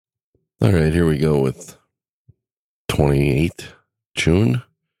All right, here we go with 28th June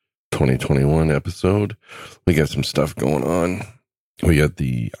 2021 episode. We got some stuff going on. We got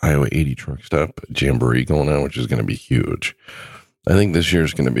the Iowa 80 Truck Stop Jamboree going on, which is going to be huge. I think this year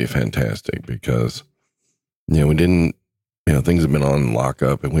is going to be fantastic because, we didn't, things have been on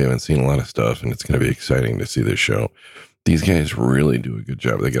lockup and we haven't seen a lot of stuff, and it's going to be exciting to see this show. These guys really do a good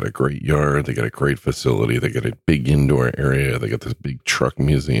job. They got a great yard. They got a great facility. They got a big indoor area. They got this big truck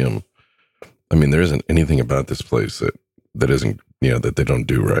museum. I mean, there isn't anything about this place that isn't, that they don't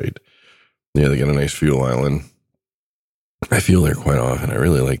do right. Yeah, they got a nice fuel island. I fuel there quite often. I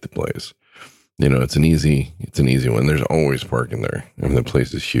really like the place. It's an easy one. There's always parking there. I mean, the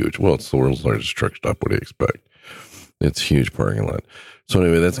place is huge. Well, it's the world's largest truck stop. What do you expect? It's a huge parking lot. So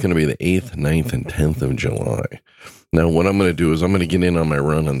anyway, that's going to be the 8th, 9th, and 10th of July. Now, what I'm going to do is I'm going to get in on my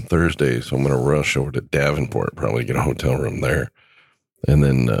run on Thursday. So I'm going to rush over to Davenport, probably get a hotel room there. And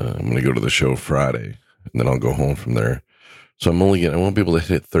then I'm going to go to the show Friday, and then I'll go home from there. So I won't be able to hit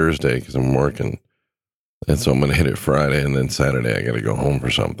it Thursday because I'm working. And so I'm going to hit it Friday, and then Saturday I got to go home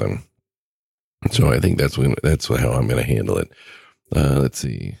for something. So I think that's how I'm going to handle it. Let's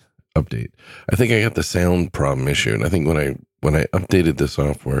see. Update. I think I got the sound problem issue. And I think when I updated the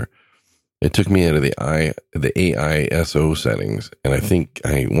software, it took me out of the AISO settings. And I think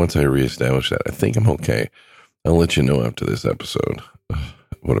once I reestablished that, I think I'm okay. I'll let you know after this episode.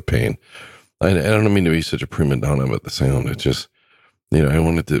 What a pain. I don't mean to be such a prima donna about the sound. It's just, I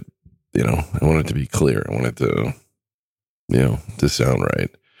want it to be clear. I want it to, to sound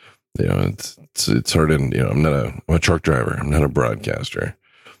right. It's hard. And, I'm a truck driver. I'm not a broadcaster.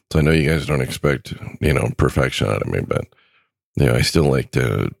 So I know you guys don't expect, perfection out of me, but, I still like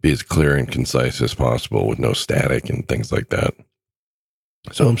to be as clear and concise as possible with no static and things like that.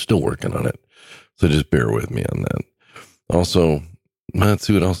 So I'm still working on it. So just bear with me on that. Also, let's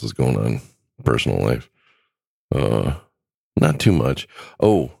see what else is going on. Personal life. Not too much.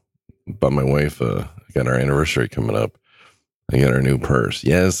 Oh, but my wife, got our anniversary coming up. I got her new purse.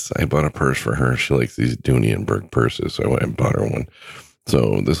 Yes, I bought a purse for her. She likes these Dooney and Burke purses, so I went and bought her one.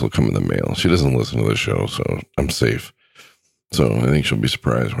 So this will come in the mail. She doesn't listen to the show, so I'm safe. So I think she'll be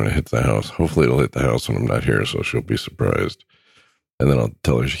surprised when it hits the house. Hopefully it'll hit the house when I'm not here, so she'll be surprised. And then I'll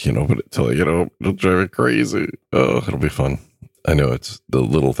tell her she can't open it till I get home. It'll drive her crazy. Oh, it'll be fun. I know it's the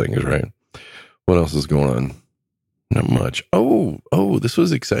little things, right? What else is going on? Not much. Oh, this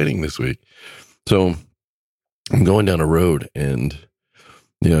was exciting this week. So I'm going down a road and,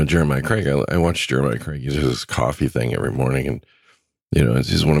 Jeremiah Craig, I watch Jeremiah Craig. He does this coffee thing every morning. And,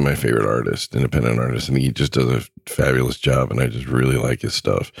 he's one of my favorite artists, independent artists. And he just does a fabulous job. And I just really like his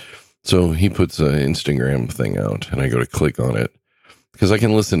stuff. So he puts an Instagram thing out and I go to click on it. Because I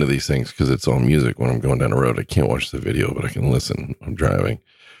can listen to these things because it's all music when I'm going down the road. I can't watch the video, but I can listen. I'm driving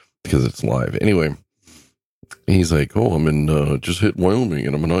because it's live. Anyway, he's like, oh, I'm in, just hit Wyoming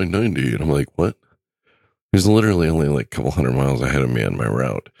and I'm in I-90. And I'm like, what? He's literally only like a couple hundred miles ahead of me on my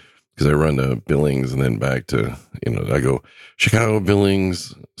route because I run to Billings and then back to, I go Chicago,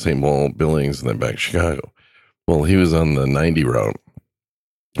 Billings, St. Paul, Billings, and then back to Chicago. Well, he was on the 90 route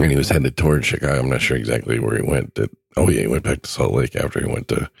and he was headed towards Chicago. I'm not sure exactly where he went. He went back to Salt Lake after he went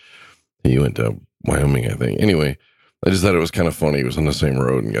to Wyoming, I think. Anyway, I just thought it was kind of funny. He was on the same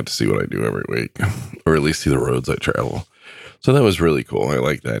road and got to see what I do every week, or at least see the roads I travel. So that was really cool. I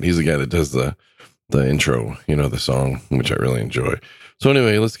like that. He's the guy that does the intro, the song, which I really enjoy. So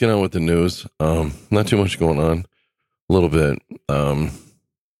anyway, let's get on with the news. Not too much going on. A little bit. I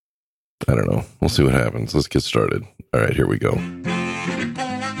don't know. We'll see what happens. Let's get started. All right, here we go.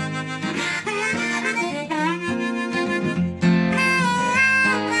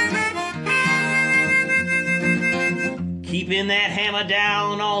 Keeping that hammer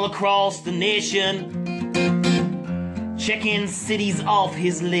down all across the nation. Checking cities off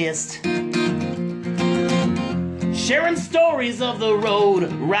his list. Sharing stories of the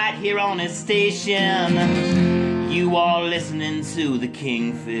road right here on his station. You are listening to the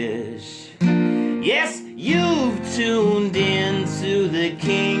Kingfish. Yes, you've tuned in to the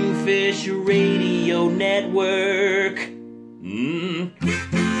Kingfish Radio Network.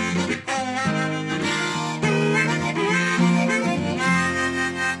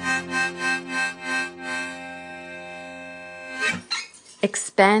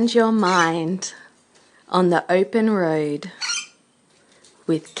 Expand your mind on the open road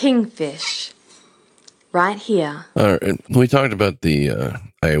with Kingfish right here. All right. We talked about the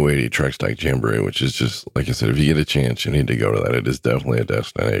Iowa 80 Truck Stop Jamboree, which is just, like I said, if you get a chance, you need to go to that. It is definitely a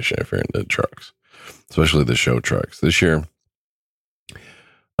destination if you're into trucks, especially the show trucks. This year,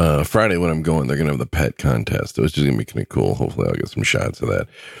 Friday when I'm going, they're going to have the pet contest, which is going to be kind of cool. Hopefully I'll get some shots of that.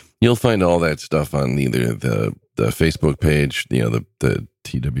 You'll find all that stuff on either the Facebook page, the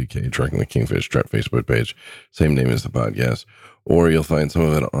TWK Trucking the Kingfish Truck Facebook page, same name as the podcast, or you'll find some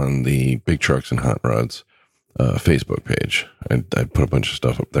of it on the Big Trucks and Hot Rods Facebook page. I put a bunch of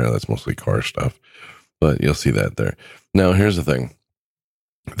stuff up there. That's mostly car stuff, but you'll see that there. Now, here's the thing.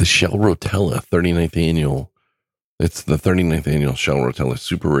 The Shell Rotella 39th annual, it's the 39th annual Shell Rotella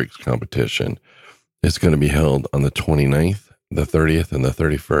Super Rigs competition. It's going to be held on the 29th, the 30th, and the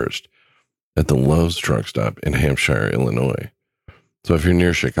 31st at the Love's Truck Stop in Hampshire, Illinois. So if you're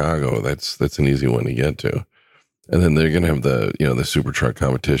near Chicago, that's an easy one to get to. And then they're going to have the super truck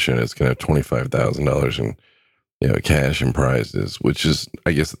competition. It's going to have $25,000 in cash and prizes, which is,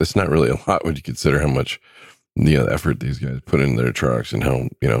 I guess, it's not really a lot when you consider how much effort these guys put in their trucks and how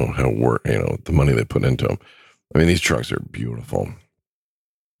work the money they put into them. I mean, these trucks are beautiful.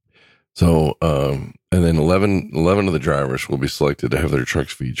 So, and then 11 of the drivers will be selected to have their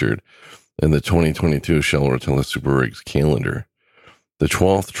trucks featured in the 2022 Shell Rotella Super Rigs calendar. The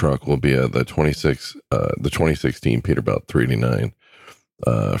 12th truck will be the 2016 Peterbilt 389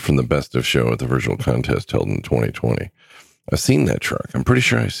 from the Best of Show at the virtual contest held in 2020. I've seen that truck. I'm pretty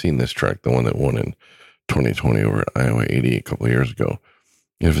sure I've seen this truck, the one that won in 2020 over at Iowa 80 a couple of years ago.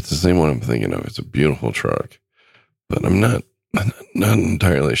 If it's the same one I'm thinking of, it's a beautiful truck, but I'm not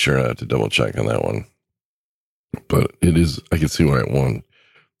entirely sure. I have to double check on that one, but it is. I can see why it won.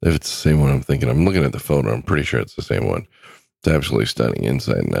 If it's the same one I'm thinking, I'm looking at the photo. I'm pretty sure it's the same one. It's absolutely stunning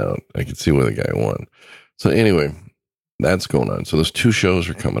inside and out. I can see why the guy won. So anyway, that's going on. So those two shows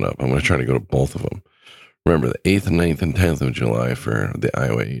are coming up. I'm going to try to go to both of them. Remember, the 8th, 9th, and 10th of July for the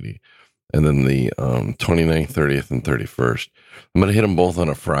Iowa 80. And then the 29th, 30th, and 31st. I'm going to hit them both on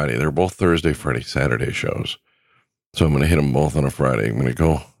a Friday. They're both Thursday, Friday, Saturday shows. So I'm going to hit them both on a Friday. I'm going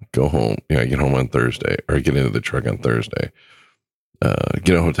to go home. I get home on Thursday, or get into the truck on Thursday.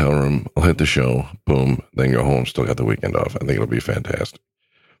 Get a hotel room. I'll hit the show. Boom. Then go home. Still got the weekend off. I think it'll be fantastic.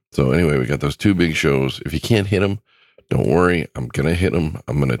 So anyway, we got those two big shows. If you can't hit them, don't worry. I'm going to hit them.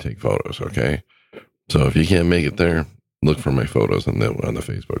 I'm going to take photos. Okay. So if you can't make it there, look for my photos on the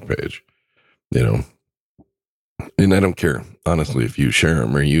Facebook page. And I don't care, honestly, if you share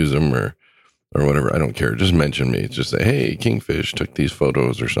them or use them or whatever. I don't care. Just mention me. Just say, hey, Kingfish took these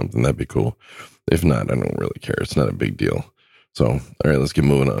photos or something. That'd be cool. If not, I don't really care. It's not a big deal. So, all right, let's get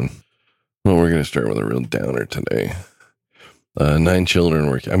moving on. Well, we're going to start with a real downer today. 9 children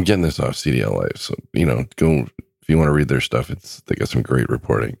were, I'm getting this off CDL Life. So, go, if you want to read their stuff, they got some great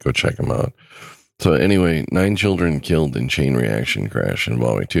reporting. Go check them out. So anyway, 9 children killed in chain reaction crash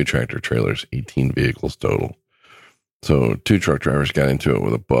involving 2 tractor trailers, 18 vehicles total. So 2 truck drivers got into it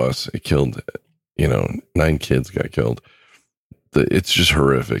with a bus. It killed, 9 kids got killed. It's just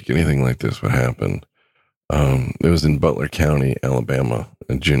horrific. Anything like this would happen. It was in Butler County, Alabama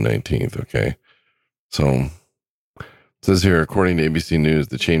on June 19th. Okay. So it says here, according to ABC News,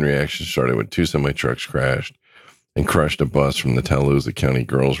 the chain reaction started when 2 semi-trucks crashed and crushed a bus from the Tallooza County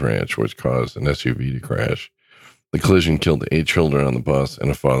Girls Ranch, which caused an SUV to crash. The collision killed 8 children on the bus and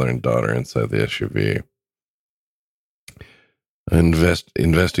a father and daughter inside the SUV.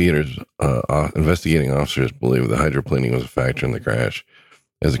 Investigating officers believe the hydroplaning was a factor in the crash,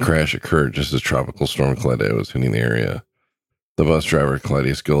 as the crash occurred just as Tropical Storm Claudette was hitting the area. The bus driver,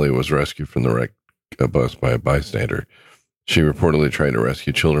 Claudia Scully, was rescued from the wrecked bus by a bystander. She reportedly tried to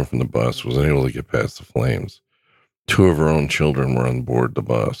rescue children from the bus, was unable to get past the flames. 2 of her own children were on board the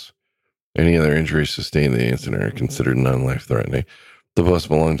bus. Any other injuries sustained in the incident are considered non-life-threatening. The bus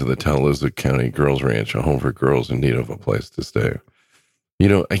belonged to the Tallooza County Girls Ranch, a home for girls in need of a place to stay.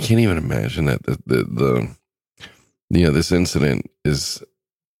 I can't even imagine that this incident is,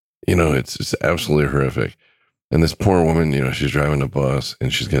 it's just absolutely horrific. And this poor woman, she's driving a bus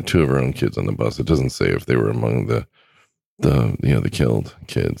and she's got 2 of her own kids on the bus. It doesn't say if they were among the killed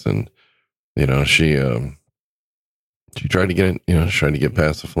kids. And, she tried to get it, tried to get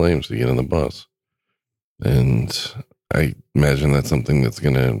past the flames to get on the bus. And I imagine that's something she's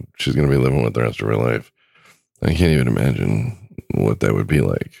going to be living with the rest of her life. I can't even imagine what that would be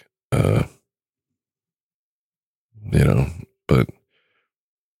like. But,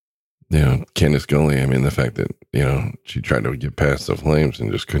 Candace Gully, the fact that, she tried to get past the flames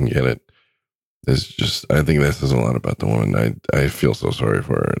and just couldn't get it is just, I think that says a lot about the woman. I feel so sorry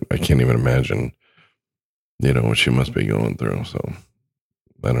for her. I can't even imagine, what she must be going through. So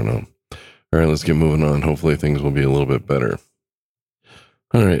I don't know. All right, let's get moving on. Hopefully things will be a little bit better.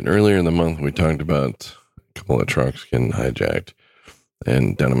 All right. Earlier in the month, we talked about a couple of trucks getting hijacked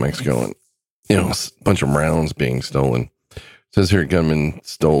and down in Mexico and, a bunch of rounds being stolen. It says here, gunmen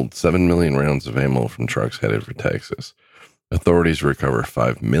stole 7 million rounds of ammo from trucks headed for Texas. Authorities recover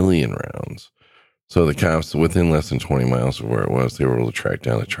 5 million rounds. So the cops, within less than 20 miles of where it was, they were able to track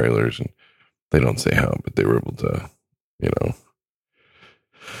down the trailers, and they don't say how, but they were able to, they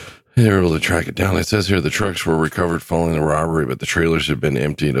were able to track it down. It says here the trucks were recovered following the robbery, but the trailers had been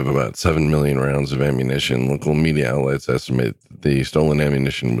emptied of about 7 million rounds of ammunition. Local media outlets estimate that the stolen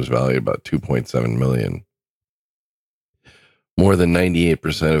ammunition was valued about 2.7 million. More than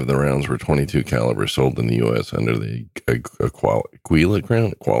 98% of the rounds were 22 caliber sold in the U.S. under the Aquila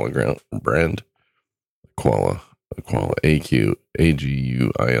brand. Aquila,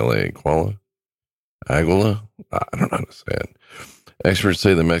 Aguila, Aguila. I don't know how to say it. Experts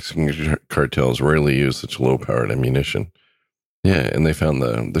say the Mexican cartels rarely use such low-powered ammunition. Yeah, and they found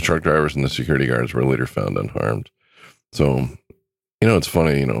the truck drivers and the security guards were later found unharmed. So, it's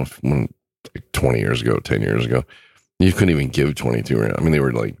funny, when like 20 years ago, 10 years ago, you couldn't even give 22 rounds. I mean, they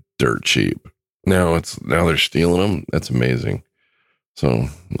were like dirt cheap. Now they're stealing them. That's amazing. So,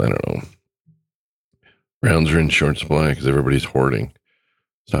 I don't know. Rounds are in short supply because everybody's hoarding.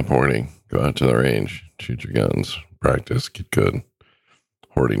 Stop hoarding. Go out to the range. Shoot your guns. Practice. Get good.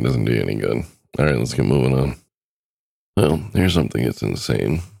 Hoarding doesn't do you any good. All right, let's get moving on. Well, here's something that's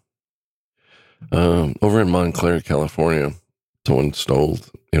insane. Over in Montclair, California, someone stole,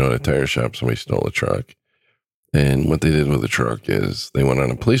 at a tire shop, somebody stole a truck. And what they did with the truck is they went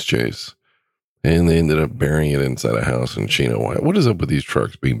on a police chase, and they ended up burying it inside a house in Chino. What is up with these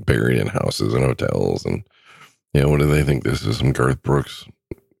trucks being buried in houses and hotels? And, what do they think this is? Some Garth Brooks,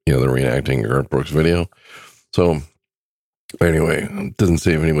 they're reenacting a Garth Brooks video. So, anyway, it doesn't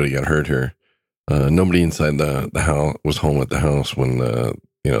say if anybody got hurt here. Nobody inside the house was home at the house when, the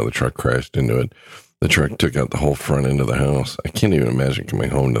truck crashed into it. The truck took out the whole front end of the house. I can't even imagine coming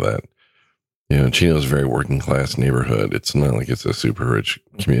home to that. Chino's a very working class neighborhood. It's not like it's a super rich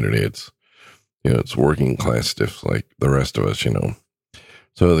community. It's, it's working class stiffs like the rest of us,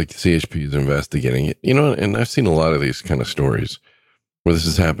 So the CHP is investigating it, and I've seen a lot of these kind of stories where this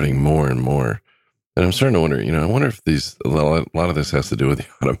is happening more and more. And I'm starting to wonder, I wonder if a lot of this has to do with the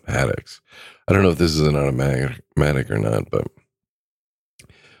automatics. I don't know if this is an automatic or not, but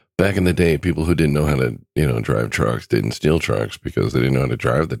back in the day, people who didn't know how to, drive trucks didn't steal trucks because they didn't know how to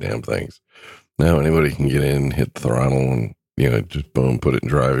drive the damn things. Now anybody can get in, hit the throttle, and, just boom, put it in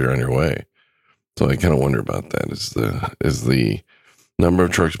drive, you're on your way. So I kind of wonder about that. Is the number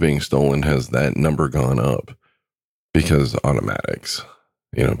of trucks being stolen, has that number gone up because automatics?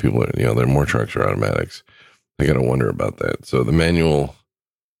 People, there are more trucks or automatics. I got to wonder about that. So the manual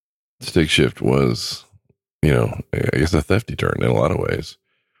stick shift was, I guess a theft deterrent in a lot of ways,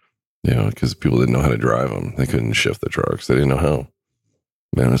 because people didn't know how to drive them. They couldn't shift the trucks. They didn't know how.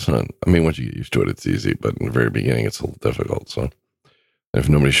 Man, it's not, once you get used to it, it's easy, but in the very beginning, it's a little difficult. So if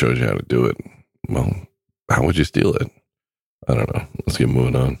nobody shows you how to do it, well, how would you steal it? I don't know. Let's get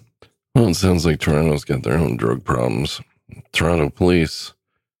moving on. Well, it sounds like Toronto's got their own drug problems. Toronto police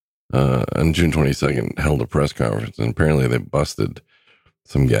on June 22nd held a press conference, and apparently they busted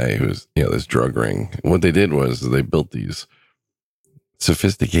some guy who's, this drug ring. What they did was they built these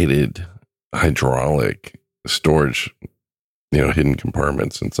sophisticated hydraulic storage, hidden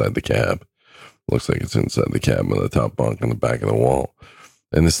compartments inside the cab. Looks like it's inside the cab on the top bunk on the back of the wall.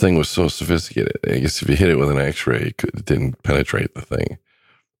 And this thing was so sophisticated. I guess if you hit it with an x-ray, it didn't penetrate the thing,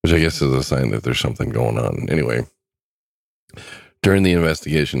 which I guess is a sign that there's something going on. Anyway, during the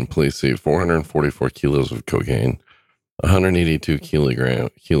investigation, police seized 444 kilos of cocaine, 182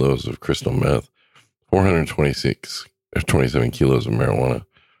 kilos of crystal meth, 27 kilos of marijuana,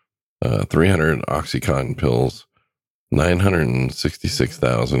 300 Oxycontin pills,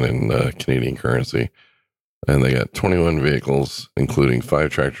 966,000 in Canadian currency, and they got 21 vehicles, including 5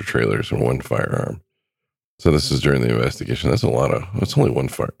 tractor trailers and 1 firearm. So this is during the investigation. That's a lot of. It's only 1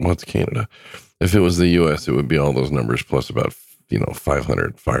 fire. Well, it's Canada. If it was the U.S., it would be all those numbers plus about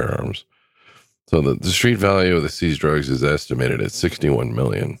 500 firearms. So the street value of the seized drugs is estimated at $61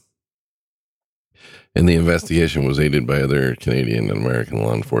 million. And the investigation was aided by other Canadian and American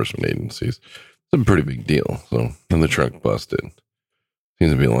law enforcement agencies. It's a pretty big deal. So, and the truck busted.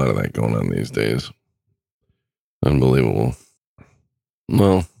 Seems to be a lot of that going on these days. Unbelievable.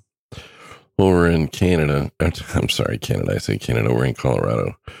 Well, over in Canada, I'm sorry, Canada. I say Canada. We're in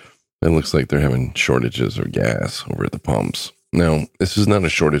Colorado. It looks like they're having shortages of gas over at the pumps. Now, this is not a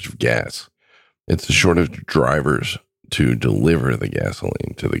shortage of gas. It's a shortage of drivers to deliver the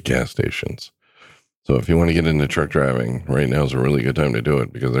gasoline to the gas stations. So if you want to get into truck driving, right now is a really good time to do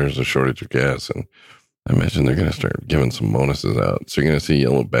it because there's a shortage of gas. And I imagine they're going to start giving some bonuses out. So you're going to see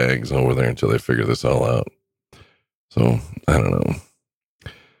yellow bags over there until they figure this all out. So, I don't know.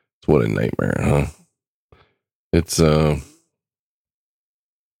 It's what a nightmare, huh? It's,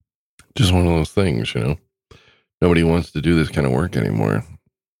 Just one of those things, Nobody wants to do this kind of work anymore.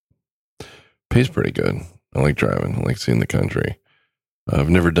 Pays pretty good. I like driving. I like seeing the country. I've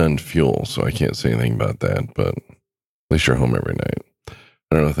never done fuel, so I can't say anything about that, but at least you're home every night.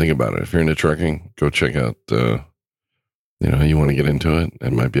 I don't know, think about it. If you're into trucking, go check out, you want to get into it.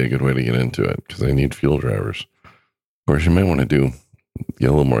 It might be a good way to get into it because they need fuel drivers. Of course, you might want to get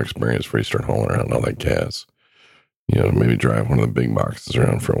a little more experience before you start hauling around all that gas. Maybe drive one of the big boxes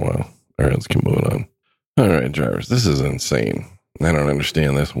around for a while. All right, let's keep moving on. All right, drivers, this is insane. I don't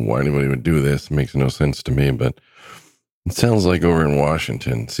understand this. Why anybody would do this? It makes no sense to me, but it sounds like over in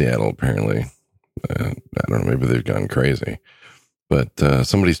Washington, Seattle, apparently. I don't know, maybe they've gone crazy. But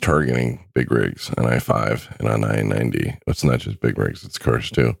somebody's targeting big rigs on I-5 and on I-90. It's not just big rigs, it's cars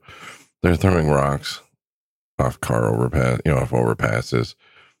too. They're throwing rocks off off overpasses.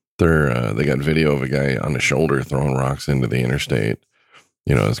 They got video of a guy on the shoulder throwing rocks into the interstate.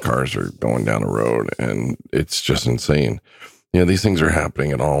 His cars are going down the road, and it's just insane. These things are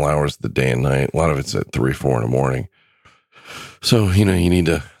happening at all hours of the day and night. A lot of it's at 3, 4 in the morning. So, you need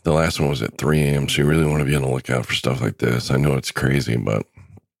the last one was at 3 a.m. So you really want to be on the lookout for stuff like this. I know it's crazy, but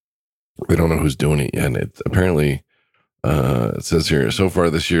we don't know who's doing it yet. Apparently, it says here, so far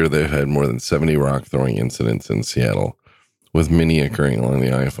this year, they've had more than 70 rock throwing incidents in Seattle, with many occurring along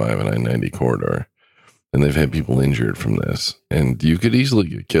the I-5 and I-90 corridor. And they've had people injured from this. And you could easily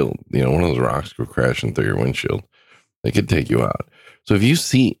get killed. One of those rocks go crashing through your windshield. They could take you out. So if you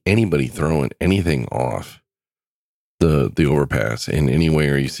see anybody throwing anything off the overpass in any way,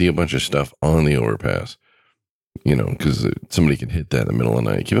 or you see a bunch of stuff on the overpass, because somebody can hit that in the middle of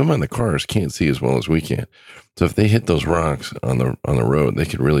the night. Keep in mind, the cars can't see as well as we can. So if they hit those rocks on the road, they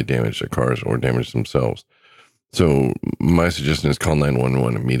could really damage their cars or damage themselves. So my suggestion is call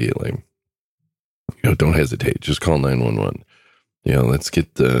 911 immediately. Don't hesitate. Just call 911. Let's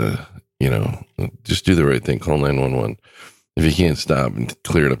get just do the right thing. Call 911. If you can't stop and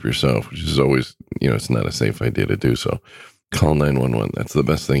clear it up yourself, which is always, it's not a safe idea to do so, call 911. That's the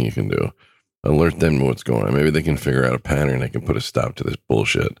best thing you can do. Alert them to what's going on. Maybe they can figure out a pattern. They can put a stop to this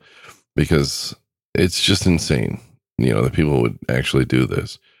bullshit, because it's just insane, that people would actually do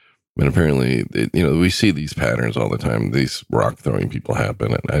this. And apparently, we see these patterns all the time. These rock throwing people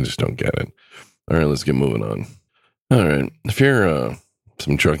happen, and I just don't get it. All right, let's get moving on. All right. If you're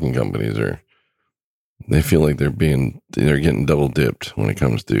some trucking companies, they feel like they're getting double dipped when it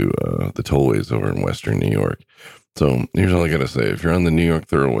comes to the tollways over in Western New York. So here's all I got to say. If you're on the New York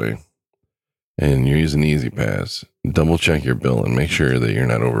Thruway and you're using the Easy Pass, double check your bill and make sure that you're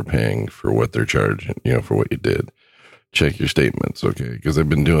not overpaying for what they're charging, for what you did. Check your statements, okay? Because I've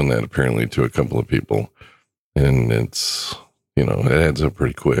been doing that apparently to a couple of people, and it's, it adds up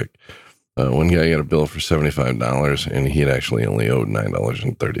pretty quick. One guy got a bill for $75, and he had actually only owed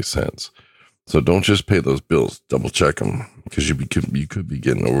 $9.30. So don't just pay those bills. Double check them, because you could be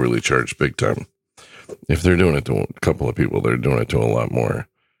getting overly charged big time. If they're doing it to a couple of people, they're doing it to a lot more.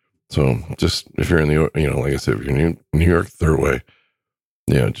 So just if you're in the, like I said, if you're in New York Thruway,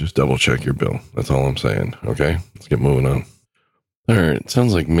 just double check your bill. That's all I'm saying. Okay, let's get moving on. All right,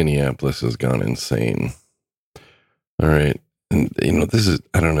 sounds like Minneapolis has gone insane. All right. And,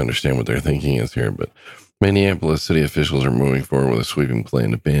 I don't understand what their thinking is here, but Minneapolis city officials are moving forward with a sweeping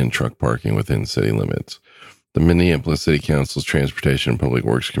plan to ban truck parking within city limits. The Minneapolis City Council's Transportation and Public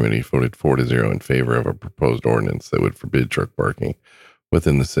Works Committee voted 4-0 in favor of a proposed ordinance that would forbid truck parking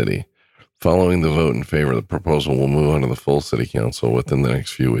within the city. Following the vote in favor, the proposal will move on to the full city council within the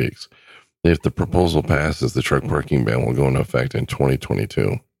next few weeks. If the proposal passes, the truck parking ban will go into effect in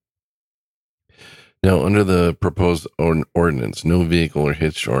 2022. Now, under the proposed ordinance, no vehicle or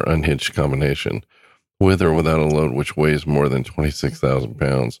hitched or unhitched combination, with or without a load which weighs more than 26,000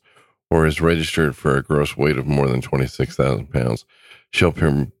 pounds, or is registered for a gross weight of more than 26,000 pounds,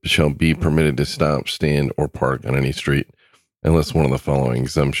 shall be permitted to stop, stand, or park on any street, unless one of the following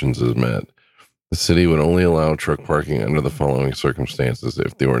exemptions is met. The city would only allow truck parking under the following circumstances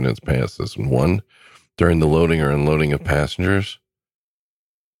if the ordinance passes. 1, during the loading or unloading of passengers.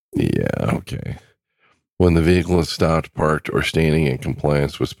 Yeah, okay. When the vehicle is stopped, parked, or standing in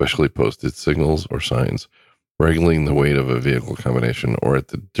compliance with specially posted signals or signs regulating the weight of a vehicle combination, or at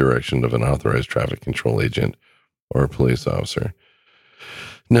the direction of an authorized traffic control agent or a police officer.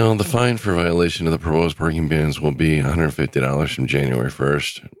 Now, the fine for violation of the proposed parking bans will be $150 from January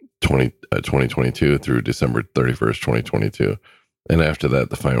 1st, 2022 through December 31st, 2022. And after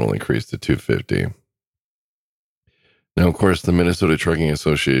that, the fine will increase to $250. Now, of course, the Minnesota Trucking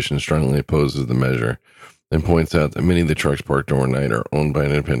Association strongly opposes the measure and points out that many of the trucks parked overnight are owned by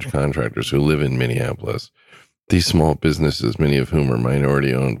independent contractors who live in Minneapolis. these small businesses, many of whom are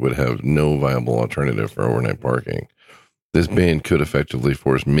minority owned, would have no viable alternative for overnight parking. This ban could effectively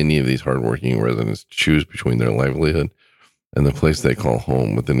force many of these hardworking residents to choose between their livelihood and the place they call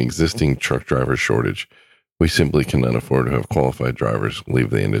home. With an existing truck driver shortage, we simply cannot afford to have qualified drivers leave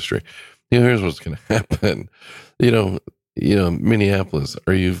the industry. Here's what's going to happen. Minneapolis,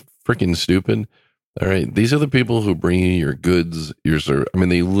 are you freaking stupid? All right. These are the people who bring you your goods, your service. I mean,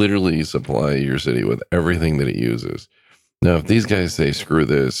 they literally supply your city with everything that it uses. Now, if these guys say, screw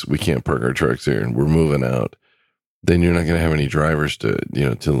this, we can't park our trucks here and we're moving out, then you're not going to have any drivers and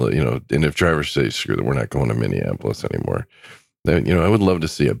if drivers say, screw that, we're not going to Minneapolis anymore. Then, I would love to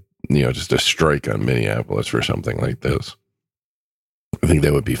see just a strike on Minneapolis for something like this. I think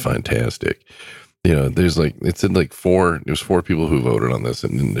that would be fantastic. There's it said four people who voted on this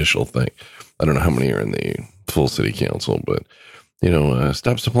initial thing. I don't know how many are in the full city council, but,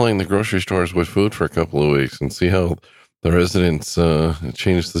 stop supplying the grocery stores with food for a couple of weeks and see how the residents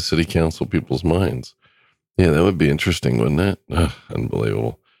change the city council people's minds. Yeah, that would be interesting, wouldn't it?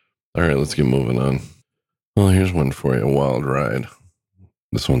 Unbelievable. All right, let's get moving on. Well, here's one for you, a wild ride.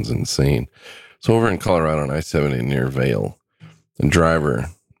 This one's insane. So over in Colorado on I-70 near Vail, the driver,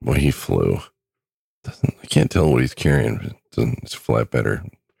 he flew. I can't tell what he's carrying. It's a flatbedder.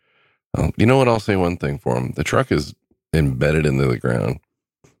 You know what? I'll say one thing for him. The truck is embedded into the ground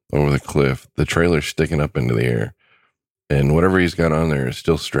over the cliff. The trailer's sticking up into the air. And whatever he's got on there is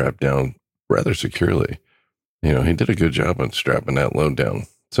still strapped down rather securely. He did a good job on strapping that load down.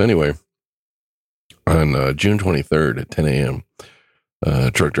 So anyway, on June 23rd at 10 a.m.,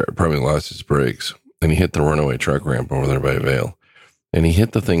 truck driver probably lost his brakes, and he hit the runaway truck ramp over there by Vail. And he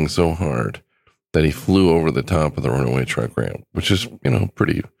hit the thing so hard that he flew over the top of the runaway truck ramp, which is,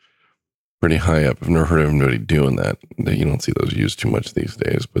 pretty high up. I've never heard of anybody doing that. You don't see those used too much these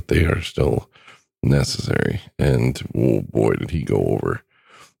days, but they are still necessary. And, oh boy, did he go over.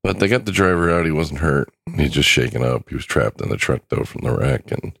 But they got the driver out. He wasn't hurt. He's just shaken up. He was trapped in the truck, though, from the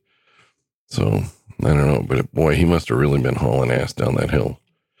wreck. And so, I don't know. But, boy, he must have really been hauling ass down that hill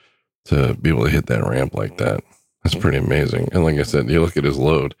to be able to hit that ramp like that. That's pretty amazing. And like I said, you look at his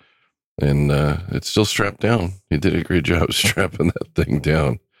load, and it's still strapped down. He did a great job strapping that thing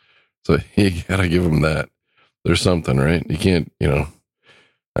down. So you got to give him that. There's something, right? You can't, I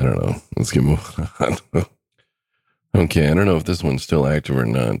don't know. Let's get moving on. Okay, I don't know if this one's still active or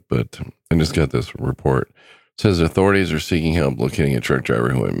not, but I just got this report. It says authorities are seeking help locating a truck driver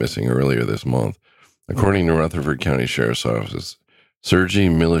who went missing earlier this month. According to Rutherford County Sheriff's Office, Sergey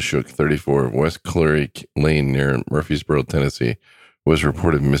Milishuk, 34, of West Clary Lane near Murfreesboro, Tennessee, was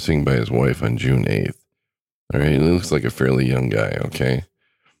reported missing by his wife on June 8th. All right, he looks like a fairly young guy, okay?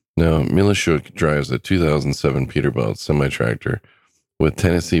 Now, Milishuk drives a 2007 Peterbilt semi-tractor with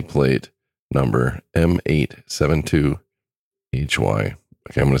Tennessee plate number M872HY. Okay,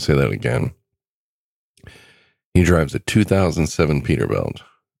 I'm going to say that again. He drives a 2007 Peterbilt.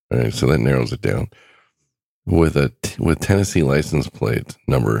 All right, so that narrows it down. With Tennessee license plate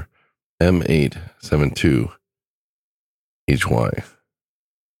number M872HY.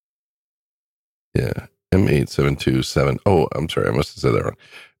 Yeah, M8727. Oh, I'm sorry, I must have said that wrong.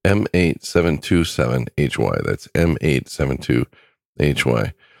 M8727HY. That's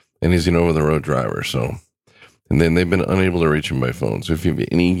M872HY. And he's an over-the-road driver, so. And then they've been unable to reach him by phone. So if you have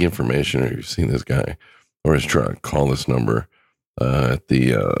any information or you've seen this guy or his truck, call this number at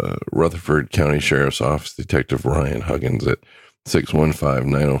the Rutherford County Sheriff's Office, Detective Ryan Huggins at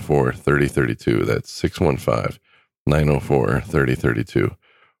 615-904-3032. That's 615-904-3032.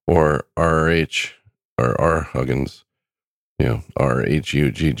 Or RH, or R Huggins,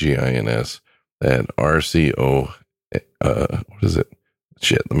 RHUGGINS at RCO, what is it?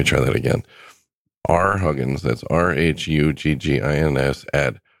 Shit, let me try that again. R Huggins, that's RHUGGINS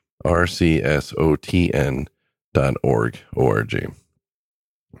at RCSOTN.org.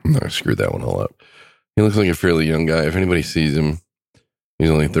 I screwed that one all up. He looks like a fairly young guy. If anybody sees him,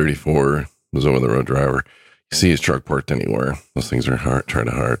 he's only 34, was over the road driver. You see his truck parked anywhere. Those things are hard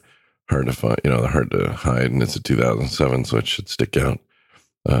to find, they're hard to hide, and it's a 2007, so it should stick out.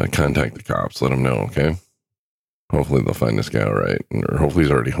 Contact the cops, let them know, okay? Hopefully they'll find this guy all right, or hopefully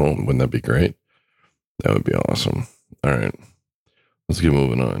he's already home. Wouldn't that be great? That would be awesome. All right, let's get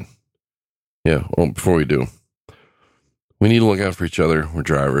moving on. Yeah, well, before we do, we need to look out for each other. We're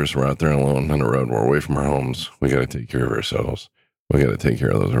drivers. We're out there alone on the road. We're away from our homes. We got to take care of ourselves. We got to take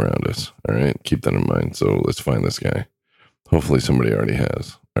care of those around us. All right, keep that in mind. So let's find this guy. Hopefully somebody already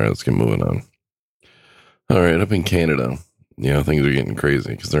has. All right, let's get moving on. All right, up in Canada, things are getting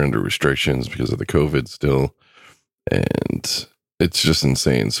crazy because they're under restrictions because of the COVID still. And It's just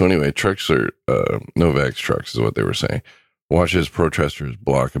insane. So anyway, trucks are no-vax trucks is what they were saying. Watch as protesters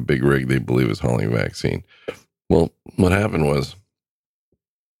block a big rig they believe is hauling vaccine. Well, what happened was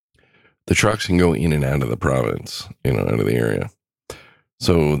the trucks can go in and out of the province, out of the area.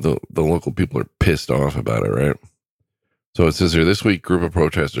 So the local people are pissed off about it, right? So it says here, this week, group of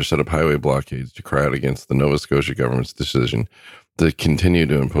protesters set up highway blockades to cry out against the Nova Scotia government's decision to continue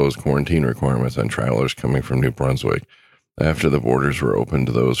to impose quarantine requirements on travelers coming from New Brunswick after the borders were opened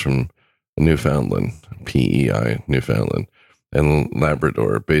to those from Newfoundland, PEI, Newfoundland, and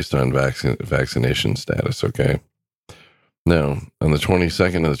Labrador based on vaccination status, okay? Now, on the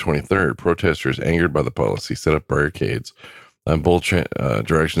 22nd and the 23rd, protesters angered by the policy set up barricades on both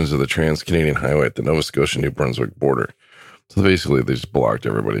directions of the Trans-Canadian Highway at the Nova Scotia-New Brunswick border. So basically, they just blocked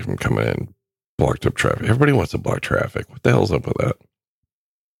everybody from coming in, blocked up traffic. Everybody wants to block traffic. What the hell's up with that?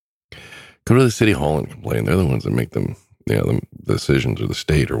 Go to the city hall and complain. They're the ones that make them, the decisions, or the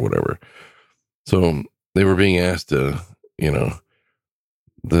state or whatever. So they were being asked to,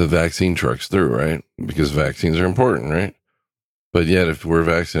 the vaccine trucks through, right? Because vaccines are important, right? But yet, if we're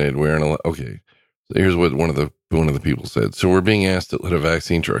vaccinated, we aren't allowed. Okay, so here's what one of the people said. So we're being asked to let a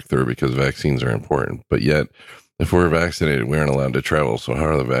vaccine truck through because vaccines are important. But yet, if we're vaccinated, we aren't allowed to travel. So how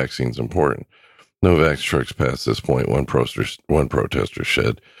are the vaccines important? No vax trucks past this point. One protester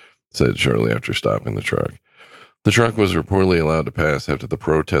said shortly after stopping the truck. The truck was reportedly allowed to pass after the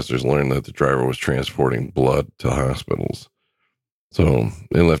protesters learned that the driver was transporting blood to hospitals. So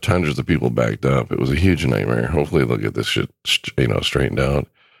it left hundreds of people backed up. It was a huge nightmare. Hopefully they'll get this shit, straightened out.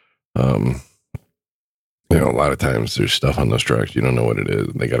 A lot of times there's stuff on those trucks. You don't know what it is.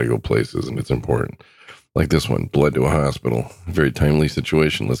 And they got to go places and it's important. Like this one, blood to a hospital. Very timely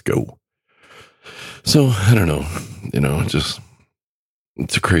situation. Let's go. So I don't know.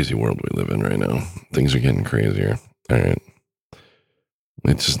 It's a crazy world we live in right now. Things are getting crazier. All right.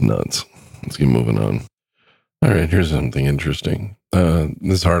 It's just nuts. Let's keep moving on. All right. Here's something interesting.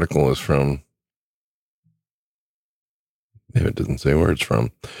 This article is from, if it doesn't say where it's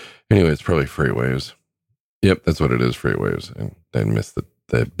from. Anyway, it's probably FreightWaves. Yep, that's what it is, FreightWaves. I missed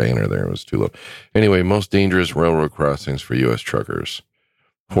that banner there. It was too low. Anyway, most dangerous railroad crossings for U.S. truckers.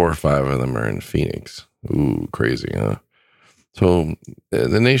 4 or 5 of them are in Phoenix. Ooh, crazy, huh? So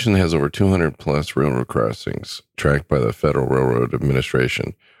the nation has over 200 plus railroad crossings tracked by the Federal Railroad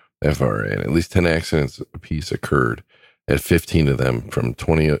Administration, FRA, and at least 10 accidents apiece occurred at 15 of them from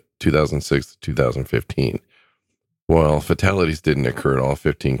 2006 to 2015. While fatalities didn't occur at all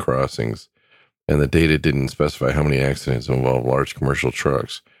 15 crossings, and the data didn't specify how many accidents involved large commercial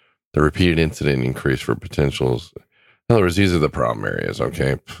trucks, the repeated incident increase for potentials. In other words, these are the problem areas,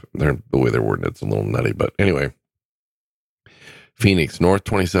 okay? The way they're worded, it's a little nutty, but anyway. Phoenix, North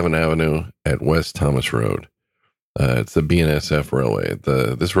 27th Avenue at West Thomas Road. It's the BNSF Railway.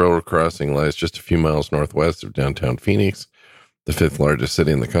 This railroad crossing lies just a few miles northwest of downtown Phoenix, the 5th largest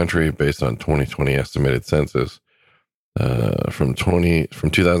city in the country, based on 2020 estimated census. From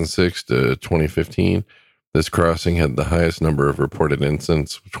 2006 to 2015, this crossing had the highest number of reported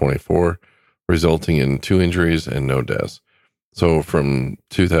incidents, 24, resulting in 2 injuries and no deaths. So from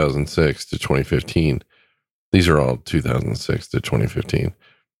 2006 to 2015, these are all 2006 to 2015.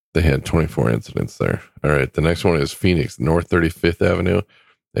 They had 24 incidents there. All right, the next one is Phoenix, North 35th Avenue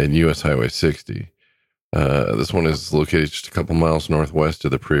and U.S. Highway 60. This one is located just a couple miles northwest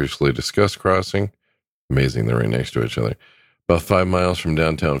of the previously discussed crossing. Amazing, they're right next to each other. About 5 miles from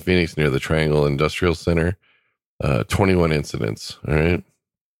downtown Phoenix, near the Triangle Industrial Center. 21 incidents, all right?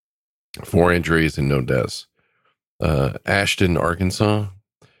 4 injuries and no deaths. Ashton, Arkansas,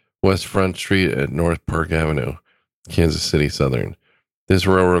 West Front Street at North Park Avenue, Kansas City Southern. This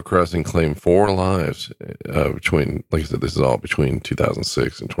railroad crossing claimed 4 lives between, like I said, this is all between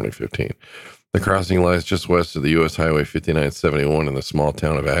 2006 and 2015. The crossing lies just west of the U.S. Highway 5971 in the small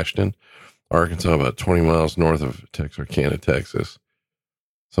town of Ashton, Arkansas, about 20 miles north of Texarkana, Texas.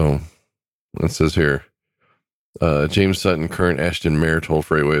 So it says here, James Sutton, current Ashton mayor, told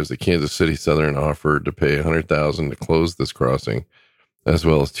FreightWaves that Kansas City Southern offered to pay $100,000 to close this crossing, as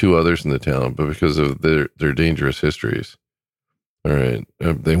well as 2 others in the town, but because of their dangerous histories. All right.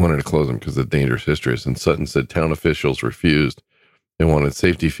 They wanted to close them because of the dangerous histories. And Sutton said town officials refused and wanted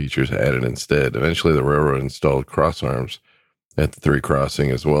safety features added instead. Eventually, the railroad installed cross arms at the 3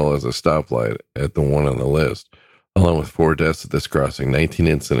 crossing, as well as a stoplight at the one on the list. Along with 4 deaths at this crossing, 19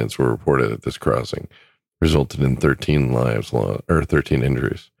 incidents were reported at this crossing, resulted in 13 lives lost, or 13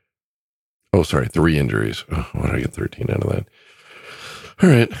 injuries. Oh, sorry, 3 injuries. Oh, why did I get 13 out of that? All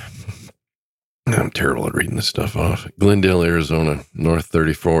right. I'm terrible at reading this stuff off. Glendale, Arizona, North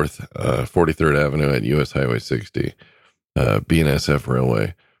 34th, 43rd Avenue at U.S. Highway 60. BNSF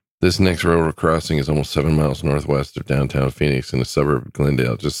Railway. This next railroad crossing is almost 7 miles northwest of downtown Phoenix in the suburb of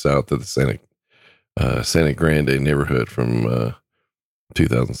Glendale, just south of the Santa Grande neighborhood from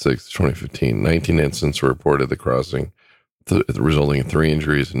 2006 to 2015. 19 incidents were reported at the crossing, resulting in 3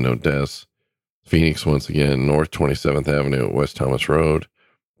 injuries and no deaths. Phoenix, once again, North 27th Avenue at West Thomas Road,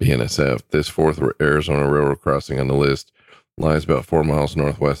 BNSF. This fourth Arizona Railroad crossing on the list lies about 4 miles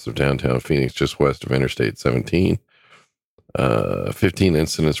northwest of downtown Phoenix, just west of Interstate 17. 15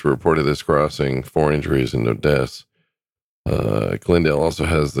 incidents were reported at this crossing, 4 injuries and no deaths. Glendale also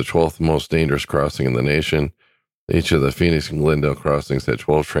has the 12th most dangerous crossing in the nation. Each of the Phoenix and Glendale crossings had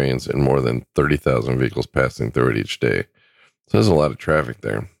 12 trains and more than 30,000 vehicles passing through it each day. So there's a lot of traffic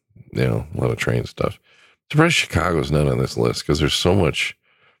there. A lot of train stuff. I'm surprised Chicago's not on this list because there's so much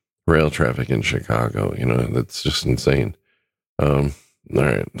rail traffic in Chicago. That's just insane. All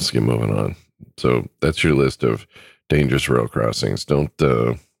right, let's get moving on. So that's your list of dangerous rail crossings. Don't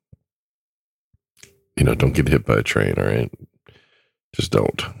get hit by a train. All right, just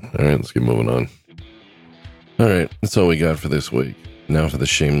don't. All right, let's get moving on. All right, that's all we got for this week. Now for the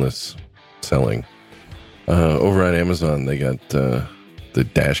shameless selling. Over on Amazon, they got the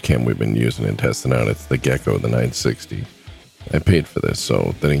dash cam we've been using and testing out. It's the Gecko, the 960. I paid for this,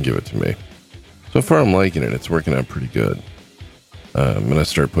 so they didn't give it to me. So far, I'm liking it. It's working out pretty good. I'm going to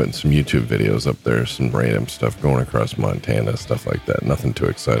start putting some YouTube videos up there, some random stuff going across Montana, stuff like that. Nothing too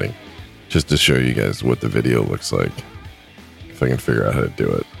exciting. Just to show you guys what the video looks like. If I can figure out how to do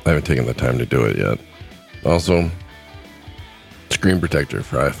it. I haven't taken the time to do it yet. Also, screen protector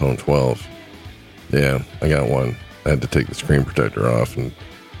for iPhone 12. Yeah, I got one. I had to take the screen protector off, and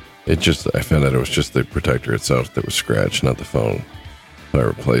I found out it was just the protector itself that was scratched, not the phone. So I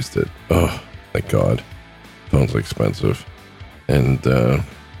replaced it. Oh, thank God. Phones are expensive. And,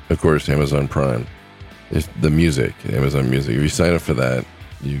 of course, Amazon Prime. It's the music, Amazon Music. If you sign up for that,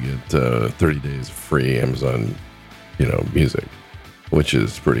 you get 30 days of free Amazon, music, which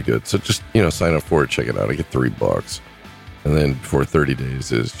is pretty good. So just, sign up for it, check it out. I get $3. And then before 30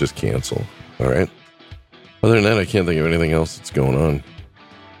 days is just cancel. All right. Other than that, I can't think of anything else that's going on.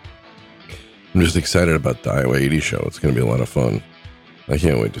 I'm just excited about the Iowa 80 show. It's going to be a lot of fun. I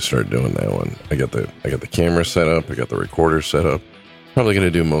can't wait to start doing that one. I got the camera set up. I got the recorder set up. Probably going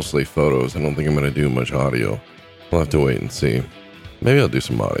to do mostly photos. I don't think I'm going to do much audio. We'll have to wait and see. Maybe I'll do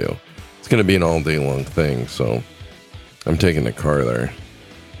some audio. It's going to be an all day long thing, so I'm taking the car there.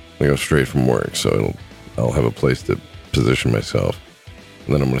 I go straight from work, so I'll have a place to position myself.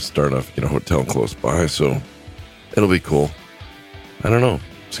 And then I'm going to start off, get a hotel close by, so it'll be cool. I don't know.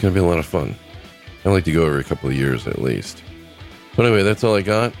 It's going to be a lot of fun. I like to go every couple of years at least. But anyway, that's all I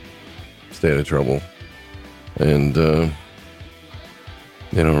got. Stay out of trouble. And,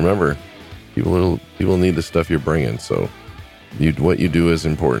 remember, people need the stuff you're bringing, so what you do is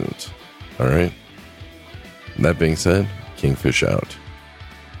important. All right? That being said, Kingfish out.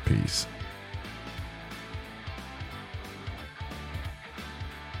 Peace.